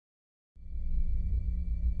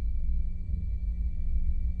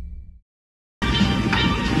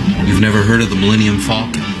never heard of the Millennium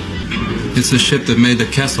Falcon? It's the ship that made the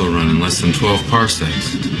Kessel run in less than 12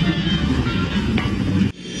 parsecs.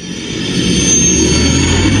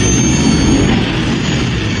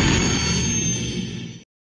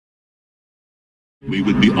 We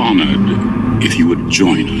would be honored if you would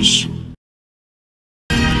join us.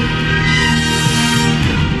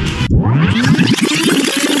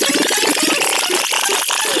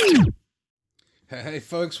 Hey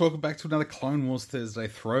folks, welcome back to another Clone Wars Thursday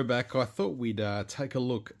throwback. I thought we'd take a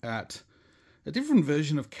look at a different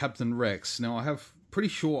version of Captain Rex. Now, pretty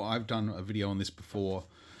sure I've done a video on this before,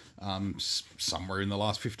 somewhere in the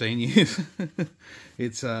last 15 years.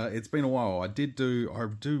 It's been a while. I do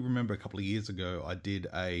remember a couple of years ago I did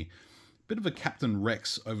a bit of a Captain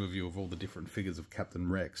Rex overview of all the different figures of Captain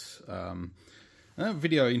Rex. And that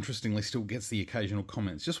video, interestingly, still gets the occasional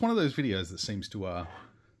comments. Just one of those videos that seems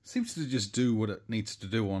to just do what it needs to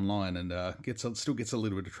do online, and still gets a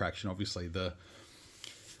little bit of traction. Obviously, the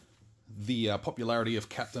popularity of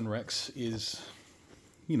Captain Rex is,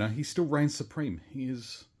 you know, he still reigns supreme. He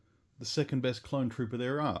is the second best clone trooper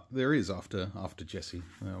there is after Jesse.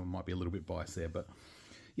 Might be a little bit biased there, but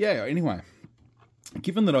yeah. Anyway,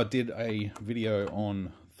 given that I did a video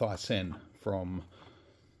on Thyssen from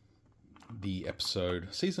the episode,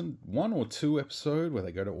 season 1 or 2 episode, where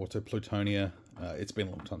they go to Auto Plutonia. It's been a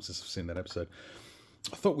long time since I've seen that episode.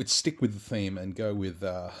 I thought we'd stick with the theme and go with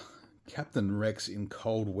Captain Rex in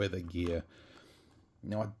cold weather gear.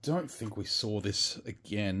 Now, I don't think we saw this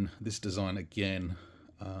design again,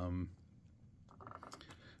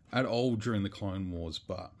 at all during the Clone Wars,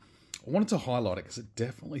 but I wanted to highlight it because it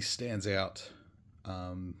definitely stands out,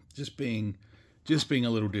 just being a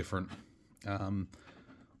little different.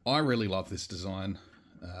 I really love this design.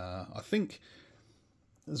 I think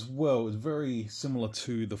as well, it's very similar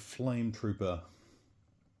to the Flame Trooper,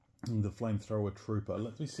 the Flamethrower Trooper.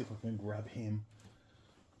 Let me see if I can grab him.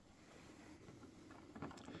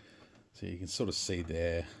 So you can sort of see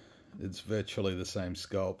there, it's virtually the same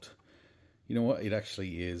sculpt. You know what? It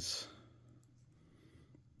actually is.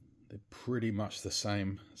 They're pretty much the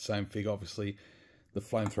same figure. Obviously, the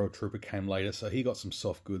Flamethrower Trooper came later, so he got some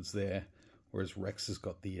soft goods there, whereas Rex has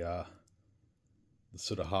got the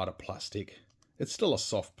sort of harder plastic. It's still a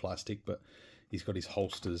soft plastic, but he's got his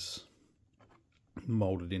holsters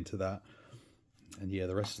molded into that. And yeah,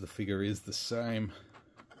 the rest of the figure is the same.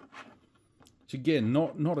 Which again,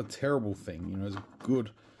 not a terrible thing. You know, it's good.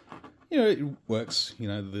 You know, it works. You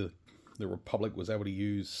know, the Republic was able to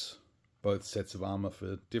use both sets of armor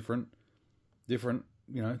for different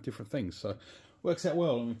things. So works out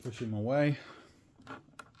well. Let me push him away.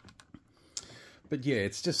 But yeah,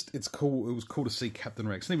 it's cool. It was cool to see Captain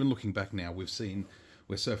Rex. And even looking back now, we're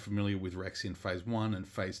so familiar with Rex in Phase 1 and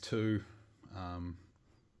Phase 2. And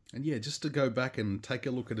yeah, just to go back and take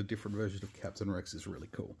a look at a different version of Captain Rex is really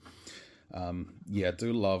cool. Yeah, I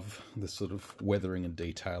do love the sort of weathering and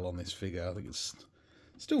detail on this figure. I think it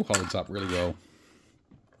still holds up really well.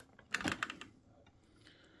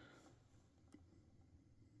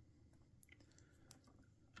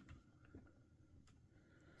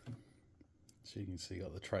 So you can see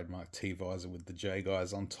got the trademark T-visor with the J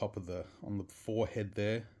guys on top of on the forehead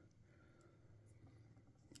there.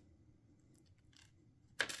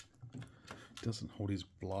 Doesn't hold his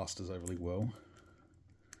blasters overly well.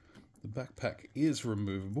 The backpack is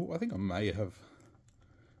removable. I think I may have.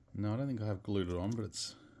 No, I don't think I have glued it on,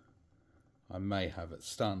 but I may have. It's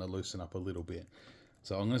starting to loosen up a little bit.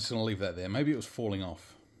 So I'm just going to leave that there. Maybe it was falling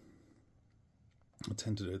off. I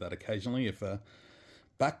tend to do that occasionally. If a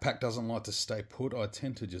backpack doesn't like to stay put, I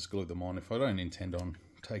tend to just glue them on if I don't intend on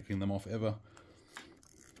taking them off ever.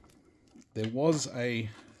 There was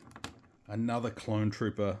another clone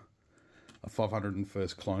trooper, a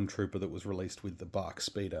 501st clone trooper that was released with the Bark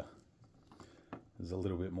Speeder. It's a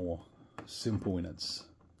little bit more simple in its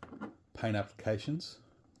paint applications.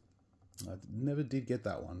 I never did get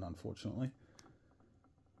that one, unfortunately.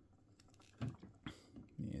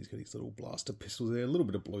 Yeah, he's got his little blaster pistols there. A little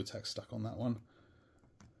bit of blue tack stuck on that one.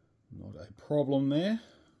 Not a problem there.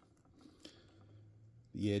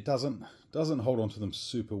 Yeah, it doesn't hold on to them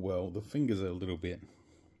super well. The fingers are a little bit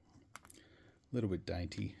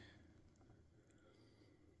dainty.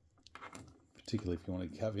 Particularly if you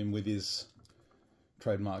want to have him with his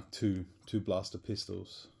trademark two blaster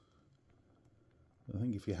pistols. I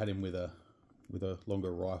think if you had him with a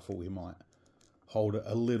longer rifle, he might hold it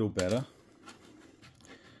a little better.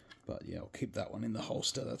 But yeah, I'll keep that one in the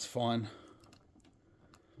holster. That's fine.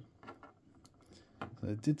 So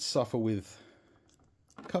it did suffer with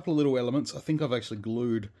a couple of little elements. I think I've actually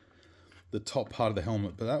glued the top part of the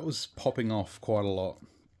helmet, but that was popping off quite a lot.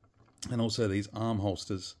 And also these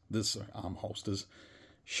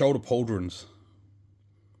shoulder pauldrons.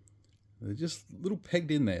 They're just little pegged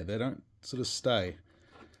in there. They don't sort of stay.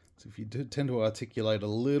 So if you do tend to articulate a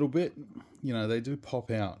little bit, you know, they do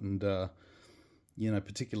pop out. And, you know,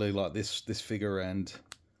 particularly like this figure and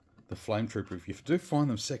the Flame Trooper, if you do find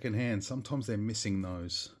them secondhand, sometimes they're missing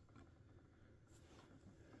those.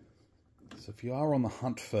 So if you are on the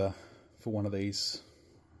hunt for one of these,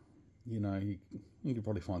 you know, you could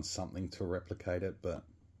probably find something to replicate it, but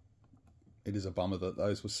it is a bummer that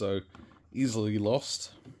those were so easily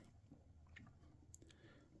lost.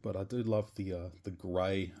 But I do love the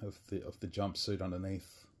grey of the jumpsuit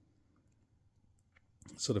underneath.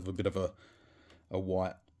 Sort of a bit of a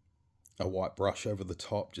white brush over the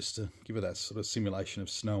top, just to give it that sort of simulation of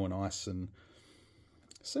snow and ice. And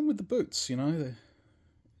same with the boots, you know, they're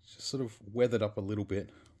just sort of weathered up a little bit.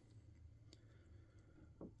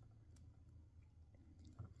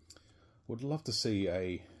 Would love to see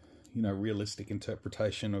a, you know, realistic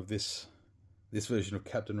interpretation of this version of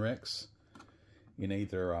Captain Rex in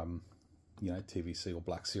either, you know, TVC or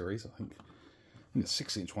Black Series. I think a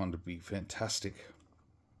 6-inch one would be fantastic.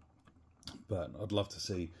 But I'd love to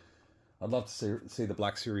see the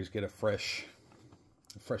Black Series get a fresh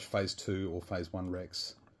Phase 2 or Phase 1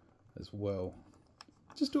 Rex as well.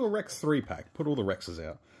 Just do a Rex 3-pack. Put all the Rexes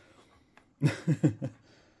out.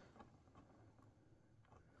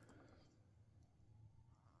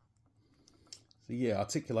 So yeah,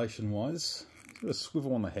 articulation-wise, sort of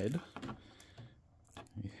swivel on the head.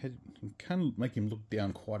 You can make him look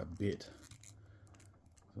down quite a bit.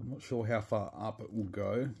 So I'm not sure how far up it will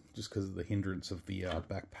go, just because of the hindrance of the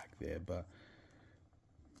backpack there. But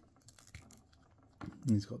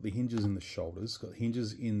he's got the hinges in the shoulders, got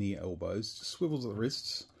hinges in the elbows, just swivels at the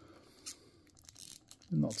wrists.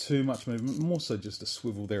 Not too much movement, more so just a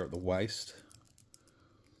swivel there at the waist.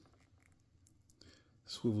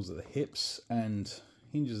 Swivels at the hips and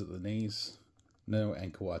hinges at the knees. No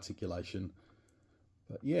ankle articulation.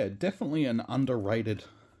 But yeah, definitely an underrated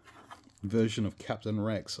version of Captain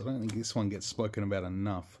Rex. I don't think this one gets spoken about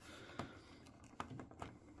enough.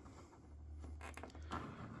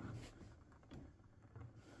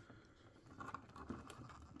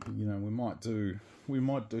 You know, we might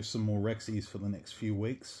do some more Rexies for the next few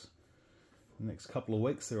weeks. The next couple of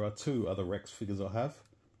weeks, there are 2 other Rex figures I have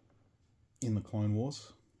in the Clone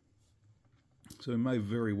Wars. So we may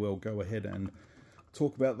very well go ahead and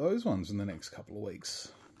talk about those ones in the next couple of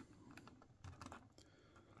weeks.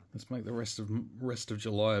 Let's make the rest of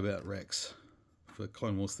July about Rex for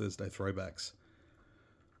Clone Wars Thursday throwbacks.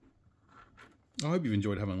 I hope you've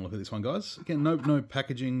enjoyed having a look at this one, guys. Again, no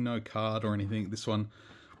packaging, no card or anything. This one,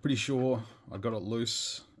 pretty sure I got it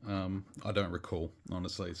loose. I don't recall,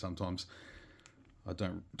 honestly. Sometimes I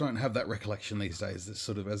don't have that recollection these days. It's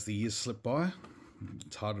sort of as the years slip by,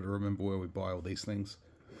 it's harder to remember where we buy all these things.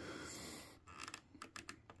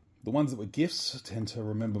 The ones that were gifts I tend to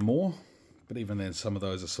remember more, but even then some of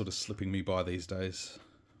those are sort of slipping me by these days.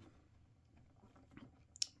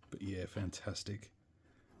 But yeah, fantastic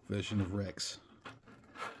version of Rex.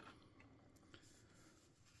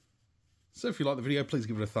 So if you like the video, please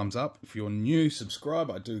give it a thumbs up. If you're new,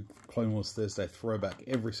 subscribe. I do Clone Wars Thursday throwback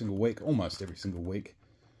every single week, almost every single week.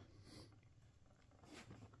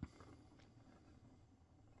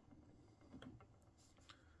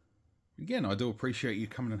 Again, I do appreciate you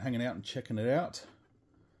coming and hanging out and checking it out.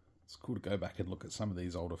 It's cool to go back and look at some of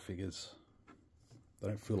these older figures. They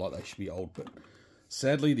don't feel like they should be old, but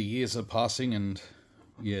sadly the years are passing and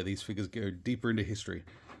yeah, these figures go deeper into history.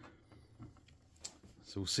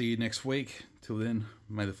 So we'll see you next week. Till then,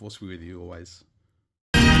 may the Force be with you always.